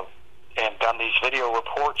 and done these video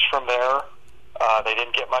reports from there. They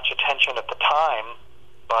didn't get much attention at the time,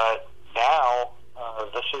 but now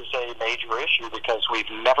this is a major issue because we've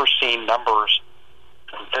never seen numbers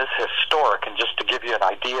this historic. And just to give you an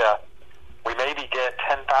idea, we maybe get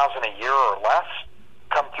 10,000 a year or less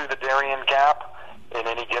come through the Darien Gap in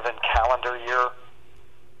any given calendar year,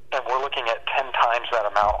 and we're looking at 10 times that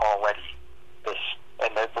amount already.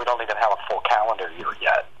 And we don't even have a full calendar year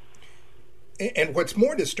yet. And what's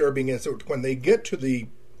more disturbing is that when they get to the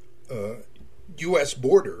U.S.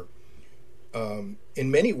 border,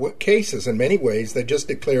 in many cases, in many ways, they just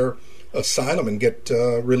declare asylum and get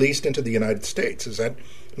released into the United States. Is that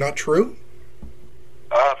not true?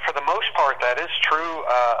 For the most part, that is true,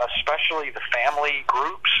 especially the family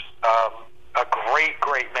groups. A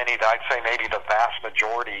great many, I'd say maybe the vast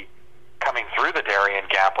majority coming through the Darien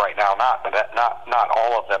Gap right now, not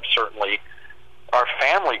all of them certainly, are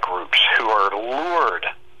family groups who are lured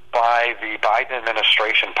by the Biden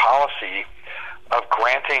administration policy of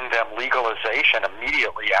granting them legalization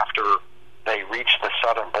immediately after they reach the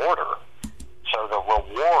southern border. So the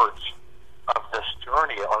rewards of this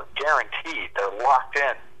journey are guaranteed. They're locked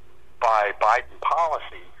in by Biden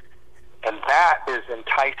policy. And that is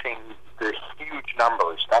enticing the huge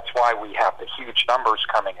numbers. That's why we have the huge numbers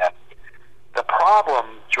coming in. The problem,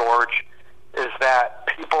 George, is that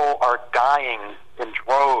people are dying in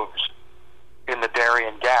droves in the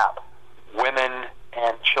Darien Gap. Women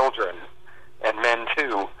and children, and men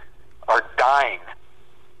too, are dying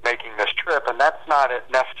making this trip, and that's not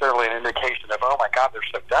necessarily an indication of, oh my God, they're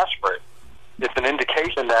so desperate. It's an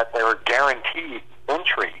indication that they're guaranteed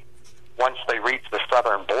entry once they reach the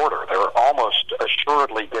southern border. They're almost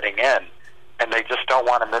assuredly getting in, and they just don't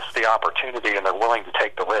want to miss the opportunity, and they're willing to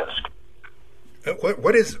take the risk.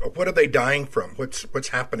 What are they dying from? What's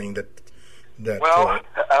happening that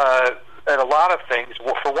and a lot of things.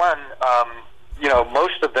 Well, for one,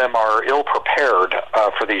 most of them are ill prepared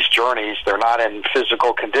for these journeys. They're not in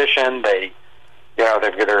physical condition. They've got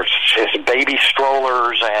their baby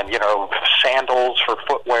strollers and sandals for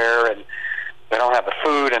footwear, and they don't have the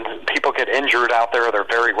food. And people get injured out there. They're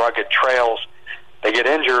very rugged trails. They get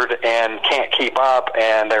injured and can't keep up,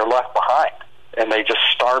 and they're left behind, and they just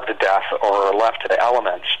starve to death or are left to the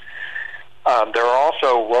elements. There are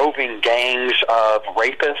also roving gangs of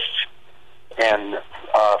rapists and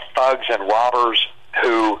thugs and robbers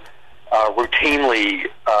who routinely,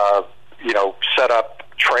 set up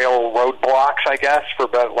trail roadblocks, I guess, for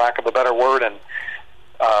lack of a better word, and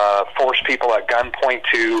force people at gunpoint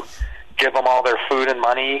to give them all their food and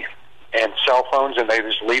money and cell phones, and they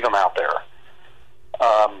just leave them out there.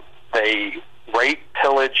 They rape,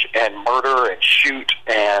 pillage, and murder and shoot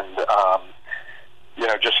and,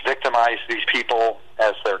 just victimize these people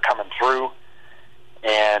as they're coming through.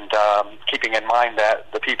 And keeping in mind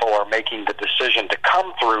that the people are making the decision to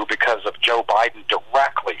come through because of Joe Biden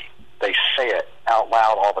directly. They say it out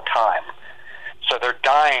loud all the time. So they're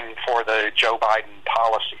dying for the Joe Biden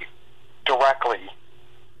policy directly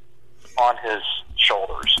on his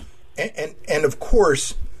shoulders. And of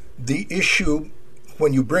course, the issue,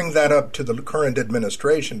 when you bring that up to the current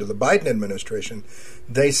administration, to the Biden administration,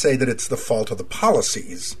 they say that it's the fault of the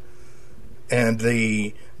policies and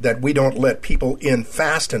that we don't let people in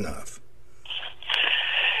fast enough.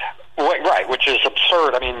 Right, which is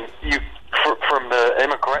absurd. I mean, from the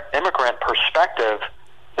immigrant perspective,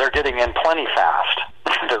 they're getting in plenty fast.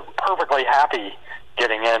 They're perfectly happy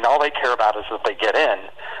getting in. All they care about is that they get in.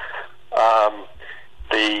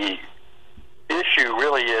 The issue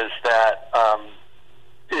really is that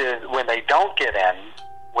when they don't get in,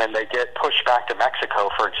 when they get pushed back to Mexico,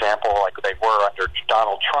 for example, like they were under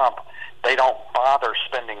Donald Trump, they don't bother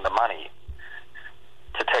spending the money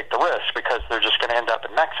to take the risk because they're just going to end up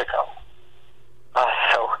in Mexico.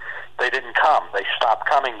 So they didn't come. They stopped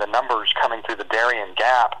coming. The numbers coming through the Darien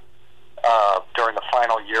Gap during the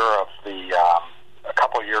final year of a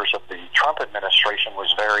couple of years of the Trump administration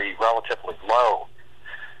was very relatively low.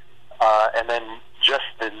 And then just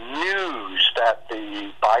the news that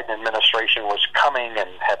the Biden administration was coming and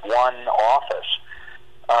had won office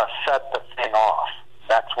set the thing off.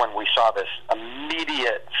 That's when we saw this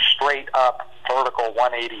immediate, straight-up, vertical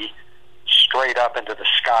 180, straight up into the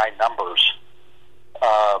sky numbers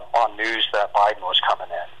on news that Biden was coming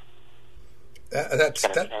in. That's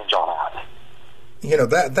going to change all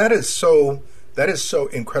that. That is so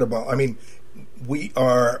incredible. I mean, we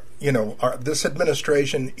are, this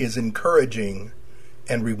administration is encouraging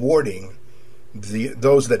and rewarding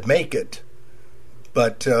those that make it,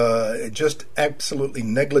 but just absolutely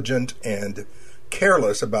negligent and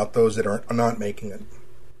careless about those that are not making it.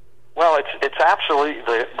 Well, it's absolutely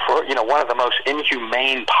one of the most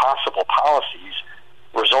inhumane possible policies,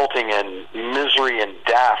 resulting in misery and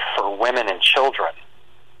death for women and children.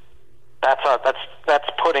 That's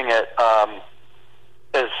putting it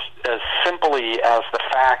as simply as the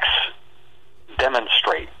facts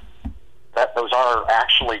demonstrate. That those are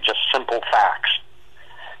actually just simple facts,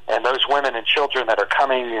 and those women and children that are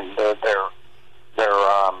coming in the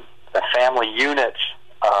family units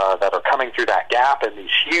that are coming through that gap in these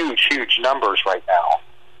huge numbers right now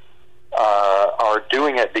are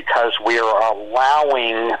doing it because we are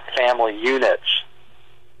allowing family units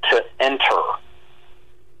to enter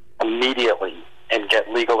immediately and get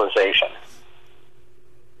legalization.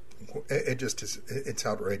 It just is. It's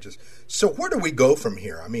outrageous. So where do we go from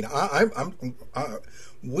here? I mean,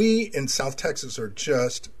 we in South Texas are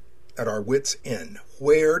just at our wits' end.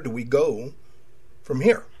 Where do we go from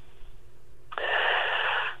here?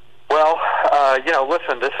 Well,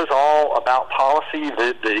 listen. This is all about policy.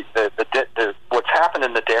 What's happened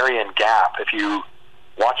in the Darien Gap. If you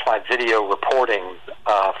watch my video reporting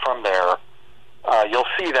from there, you'll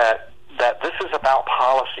see that this is about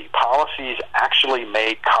policy. Policies actually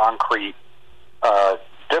make concrete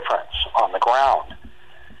difference on the ground.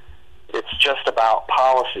 It's just about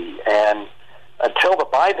policy. And until the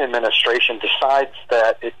Biden administration decides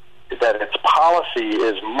that its policy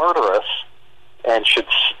is murderous and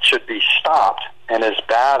should be stopped and is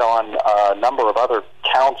bad on a number of other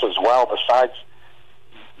counts as well, besides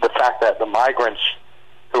the fact that the migrants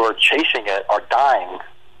who are chasing it are dying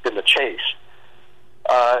in the chase,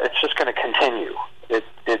 it's just going to continue.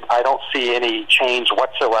 I don't see any change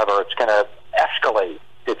whatsoever. It's going to escalate.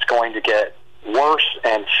 It's going to get worse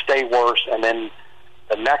and stay worse, and then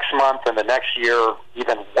the next month and the next year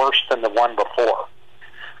even worse than the one before.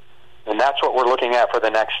 And that's what we're looking at for the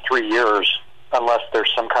next 3 years, unless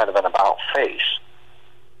there's some kind of an about-face.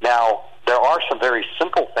 Now, there are some very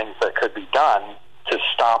simple things that could be done to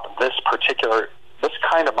stop this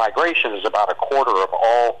kind of migration. Is about a quarter of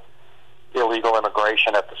all illegal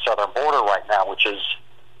immigration at the southern border right now, which is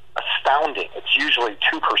astounding. It's usually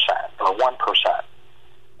 2% or 1%.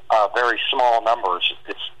 Very small numbers.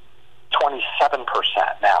 It's 27%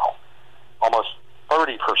 now, almost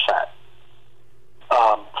 30%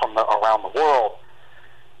 from around the world.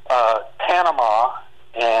 Panama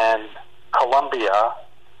and Colombia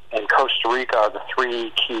and Costa Rica are the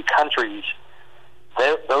three key countries.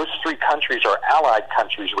 Those three countries are allied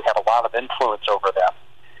countries. We have a lot of influence over them.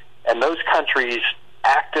 And those countries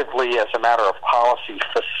actively, as a matter of policy,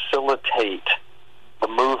 facilitate the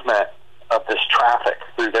movement of this traffic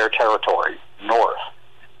through their territory north.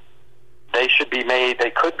 They could be made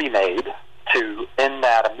to end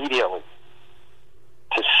that immediately,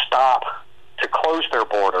 to stop, to close their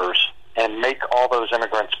borders and make all those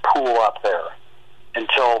immigrants pool up there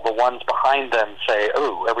until the ones behind them say,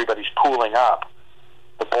 oh, everybody's pooling up.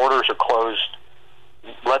 The borders are closed.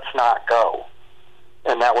 Let's not go.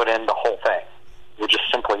 And that would end the whole thing. It would just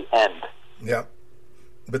simply end. Yeah.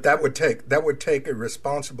 But that would take a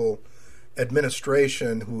responsible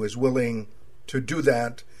administration who is willing to do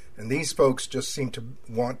that. And these folks just seem to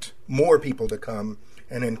want more people to come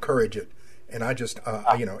and encourage it. And I just,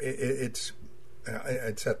 it's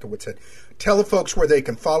at the what's it. Tell the folks where they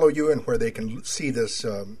can follow you and where they can see this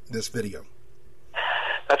video.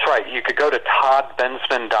 That's right. You could go to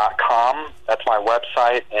toddbensman.com. That's my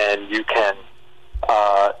website, and you can,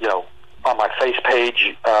 on my face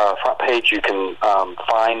page, front page, you can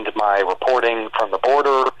find my reporting from the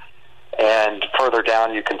border, and further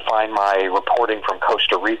down you can find my reporting from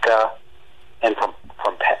Costa Rica and from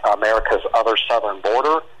America's other southern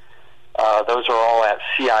border. Those are all at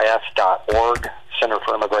CIS.org, Center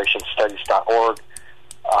for Immigration Studies.org.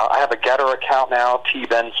 I have a Getter account now, T.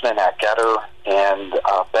 Bensman at Getter, and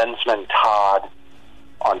Bensman Todd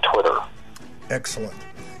on Twitter. Excellent.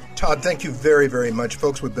 Todd, thank you very, very much.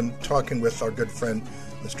 Folks, we've been talking with our good friend,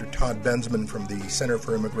 Mr. Todd Bensman from the Center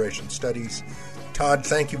for Immigration Studies. Todd,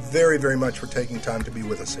 thank you very, very much for taking time to be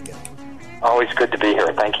with us again. Always good to be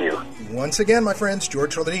here. Thank you. Once again, my friends,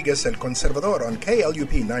 George Rodriguez, El Conservador on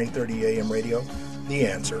KLUP 930 AM Radio, The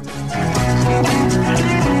Answer.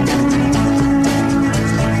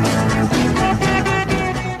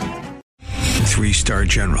 Three-star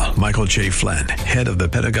General Michael J. Flynn, head of the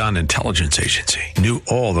Pentagon Intelligence Agency, knew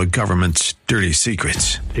all the government's dirty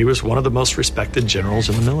secrets. He was one of the most respected generals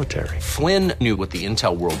in the military. Flynn knew what the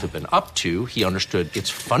intel world had been up to. He understood its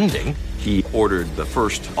funding. He ordered the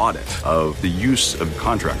first audit of the use of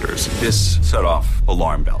contractors. This set off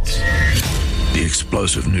alarm bells. The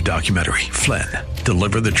explosive new documentary, Flynn,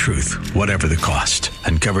 Deliver the Truth, Whatever the Cost,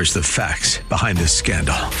 uncovers the facts behind this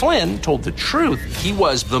scandal. Flynn told the truth. He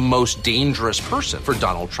was the most dangerous person for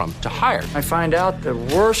Donald Trump to hire. I find out the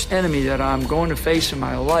worst enemy that I'm going to face in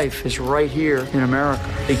my life is right here in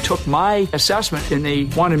America. They took my assessment and they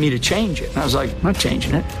wanted me to change it. And I was like, I'm not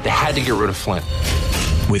changing it. They had to get rid of Flynn.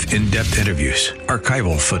 With in-depth interviews,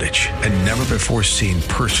 archival footage, and never-before-seen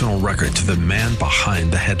personal records of the man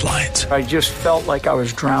behind the headlines. I just felt like I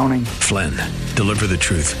was drowning. Flynn, Deliver the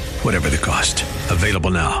Truth, Whatever the Cost.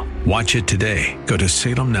 Available now. Watch it today. Go to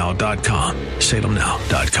salemnow.com.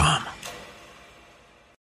 salemnow.com.